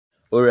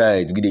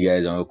Alright, good day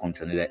guys and welcome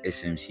to another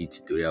SMC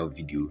tutorial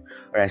video.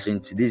 Alright, so in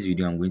today's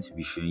video I'm going to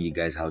be showing you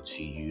guys how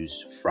to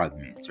use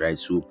Fragment, right?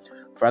 So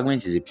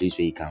Fragment is a place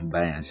where you can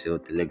buy and sell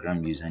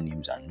Telegram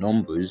usernames and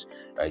numbers,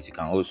 right? You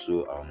can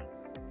also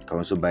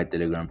buy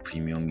Telegram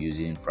Premium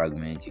using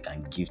Fragment. You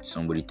can gift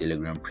somebody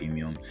Telegram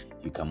Premium.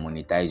 You can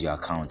monetize your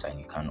account, and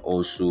you can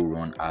also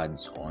run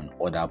ads on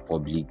other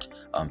public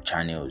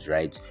channels,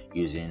 right?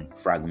 Using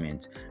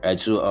Fragment, right?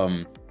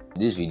 So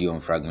this video on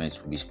Fragment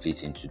will be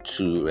split into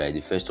two, right? The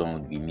first one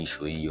would be me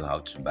showing you how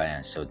to buy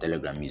and sell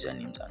Telegram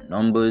usernames and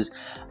numbers,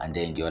 and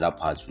then the other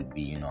part would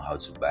be, how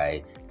to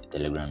buy the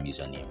Telegram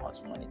username, how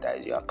to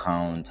monetize your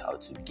account, how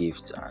to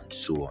gift, and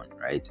so on,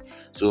 right?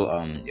 So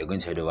you're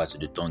going to head over to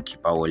the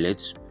Keeper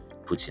wallet,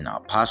 put in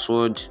our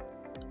password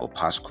or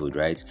passcode,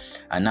 right?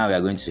 And now we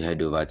are going to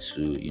head over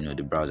to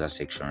the browser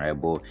section, right?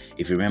 But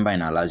if you remember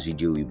in our last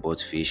video we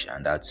bought fish,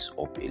 and that's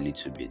up a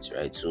little bit,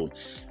 right? So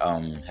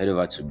head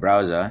over to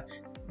browser.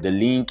 The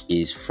link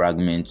is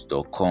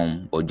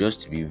fragment.com, but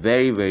just to be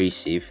very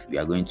safe, we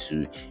are going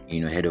to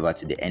head over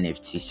to the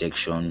NFT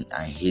section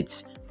and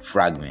hit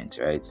Fragment,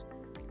 right?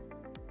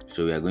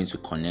 So we are going to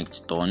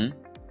connect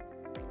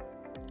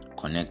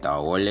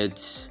our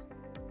wallet,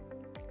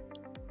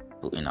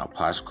 put in our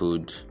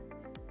passcode,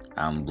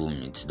 and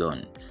boom, it's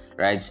done,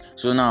 right?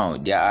 So now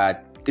there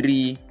are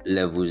three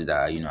levels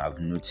that I've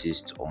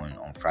noticed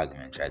on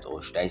Fragment, right?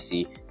 Or should I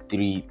say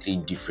three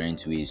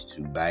different ways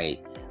to buy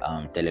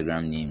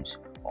Telegram names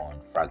on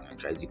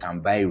Fragment, right? You can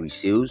buy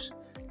resales,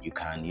 you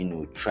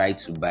can try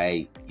to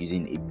buy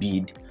using a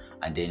bid,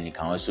 and then you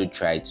can also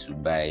try to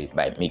buy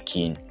by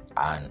making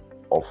an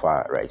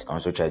offer, right? You can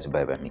also try to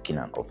buy by making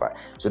an offer.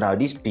 So now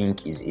this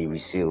pink is a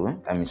resale.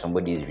 I mean,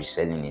 somebody is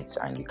reselling it,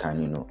 and you can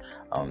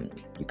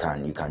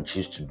you can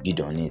choose to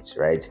bid on it,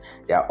 right?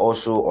 There are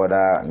also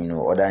other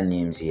other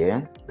names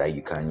here that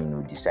you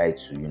can decide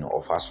to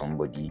offer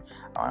somebody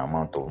an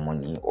amount of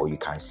money, or you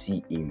can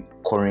see a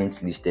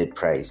current listed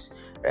price,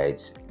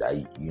 right? That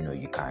you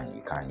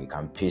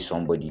can pay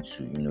somebody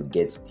to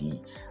get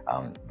the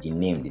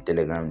name, the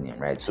Telegram name,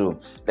 right? So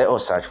let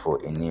us search for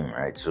a name,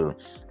 right? So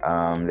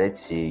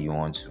let's say you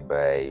want to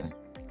buy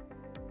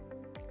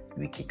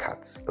Wiki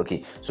cat.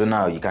 Okay, so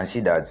now you can see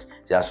that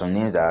there are some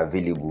names that are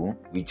available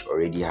which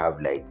already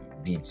have like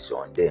bids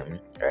on them,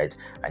 right?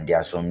 And there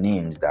are some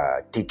names that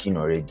are taken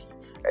already,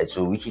 right?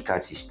 So Wiki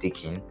cat is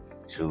taken,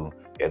 so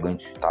you're going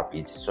to tap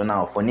it. So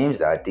now for names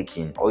that are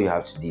taken, all you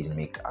have to do is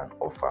make an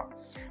offer,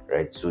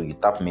 right? So you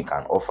tap make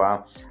an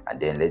offer, and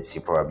then let's say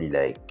probably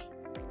like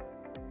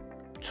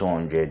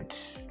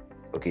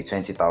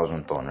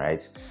 20,000 ton,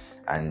 right?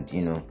 And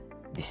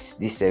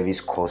this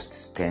service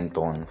costs 10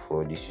 ton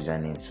for this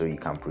username, so you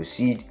can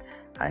proceed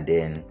and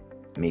then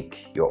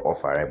make your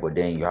offer, right? But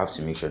then you have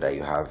to make sure that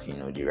you have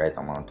the right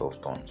amount of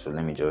ton. So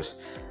let me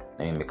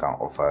make an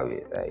offer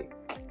with like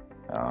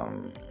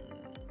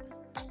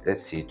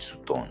let's say 2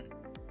 ton,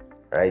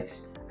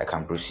 right? I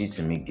can proceed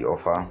to make the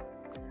offer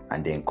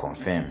and then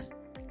confirm,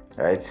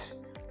 right?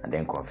 And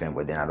then confirm,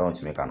 but then I don't want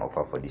to make an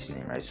offer for this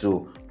name, right?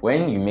 So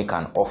when you make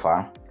an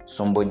offer,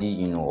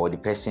 somebody or the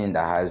person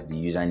that has the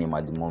username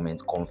at the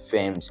moment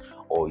confirms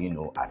or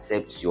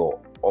accepts your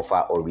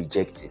offer or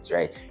rejects it,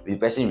 right? If the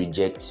person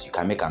rejects, you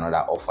can make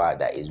another offer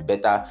that is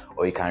better,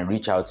 or you can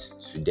reach out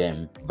to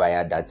them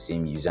via that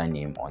same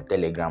username on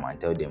Telegram and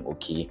tell them,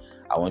 okay,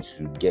 I want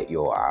to get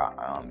your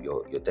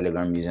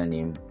Telegram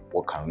username.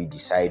 What can we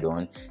decide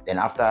on? Then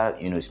after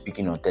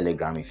speaking on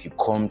Telegram, if you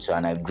come to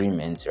an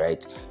agreement,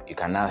 right, you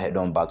can now head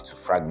on back to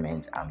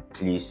Fragment and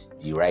place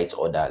the right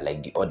order,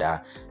 like the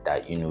order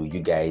that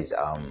you guys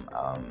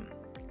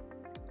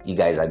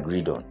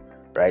agreed on,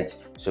 right?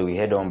 So we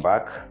head on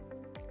back,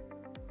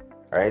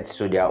 right?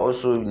 So there are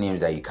also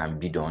names that you can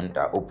bid on that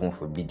are open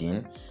for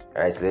bidding,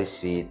 right? Let's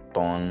say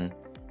Ton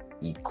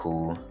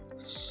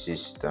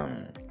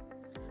Ecosystem.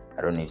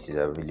 I don't know if it is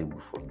available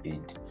for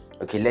bid.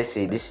 Okay, let's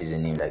say this is a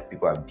name that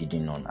people are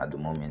bidding on at the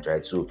moment,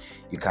 right? So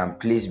you can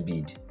place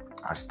bid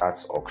and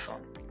start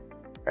auction,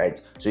 right?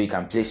 So you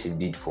can place a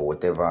bid for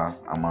whatever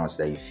amount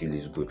that you feel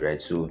is good,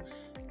 right? So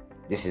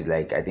this is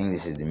like, I think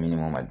this is the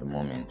minimum at the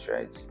moment,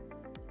 right?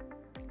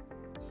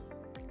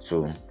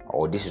 So,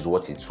 or this is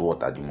what it's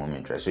worth at the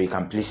moment, right? So you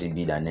can place a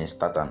bid and then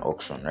start an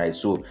auction, right?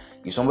 So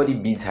if somebody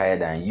bids higher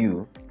than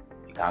you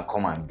can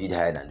come and bid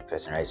higher than the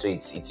person, right? So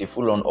it's a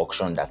full-on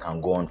auction that can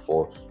go on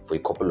for a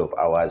couple of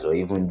hours or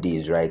even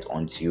days, right,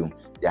 until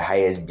the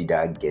highest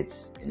bidder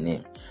gets the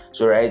name.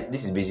 So right,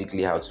 this is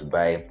basically how to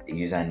buy a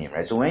username,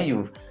 right? So when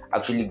you've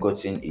actually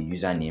gotten a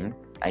username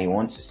and you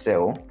want to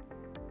sell,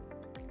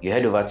 you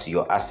head over to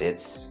your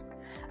assets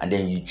and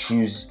then you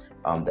choose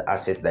the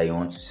assets that you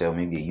want to sell,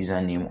 maybe a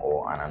username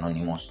or an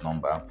anonymous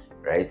number,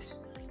 right?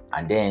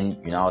 And then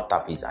you now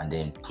tap it and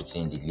then put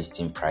in the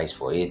listing price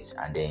for it,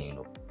 and then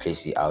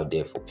place it out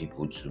there for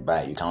people to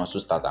buy. You can also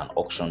start an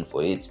auction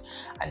for it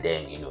and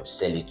then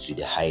sell it to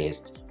the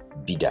highest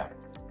bidder,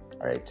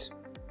 right?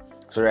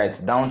 So right,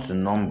 down to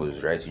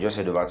numbers, right? You just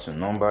head over to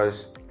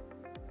numbers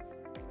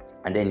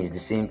and then it's the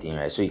same thing,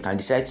 right? So you can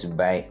decide to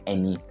buy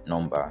any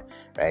number,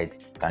 right?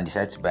 You can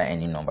decide to buy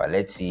any number.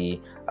 Let's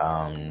see,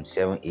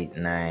 7, 8,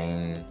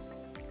 9,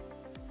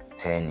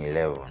 10,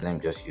 11. Let me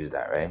just use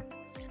that, right?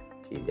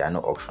 Okay, there are no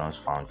auctions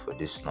found for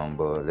this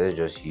number. Let's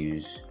just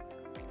use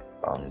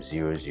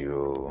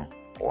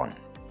 001.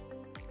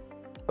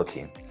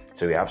 Okay,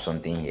 so we have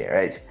something here,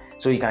 right?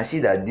 So you can see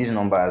that these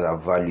numbers are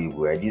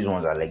valuable, right? These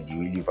ones are like the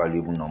really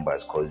valuable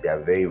numbers because they are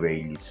very,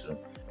 very little.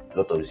 A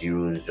lot of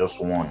zeros, just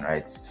one,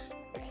 right?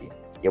 Okay,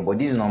 yeah, but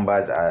these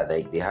numbers are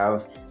like, they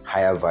have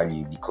higher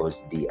value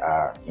because they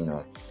are,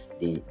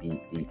 they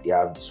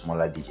have the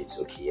smaller digits.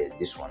 Okay, yeah,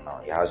 this one now,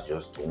 it has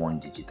just one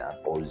digit and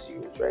all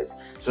zeros, right?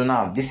 So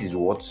now this is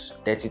what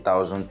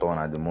 30,000 ton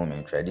at the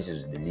moment, right? This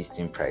is the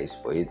listing price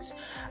for it,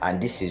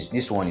 and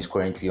this one is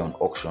currently on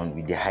auction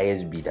with the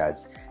highest bid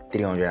at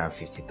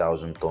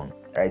 350,000 ton,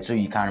 right? So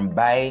you can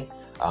buy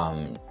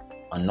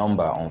a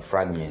number on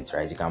Fragment,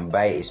 right? You can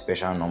buy a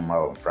special number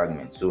on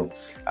Fragment. So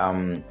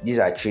these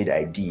are trade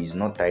IDs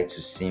not tied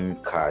to SIM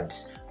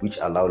cards, which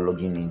allow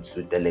logging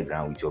into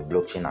Telegram with your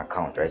blockchain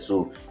account, right?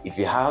 So if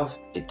you have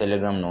a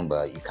Telegram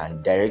number, you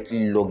can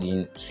directly log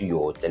in to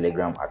your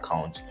Telegram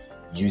account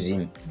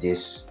using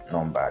this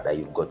number that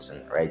you've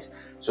gotten, right?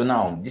 So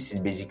now this is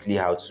basically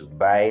how to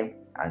buy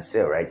and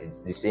sell, right?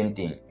 It's the same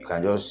thing. You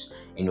can just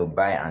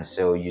buy and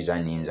sell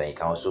usernames, and you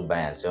can also buy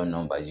and sell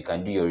numbers. You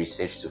can do your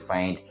research to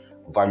find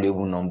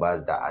valuable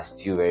numbers that are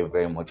still very,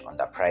 very much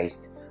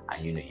underpriced,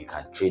 and you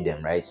can trade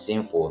them, right?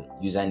 Same for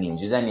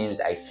usernames.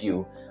 I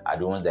feel are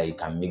the ones that you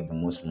can make the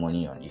most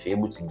money on. If you're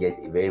able to get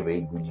a very,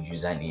 very good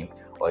username,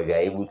 or if you're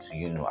able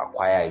to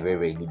acquire a very,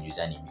 very good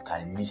username, you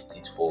can list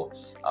it for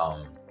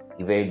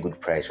a very good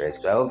price, right?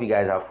 So I hope you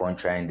guys have fun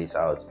trying this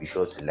out. Be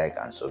sure to like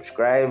and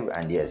subscribe,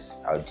 and yes,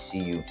 I'll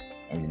see you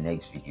in the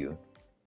next video.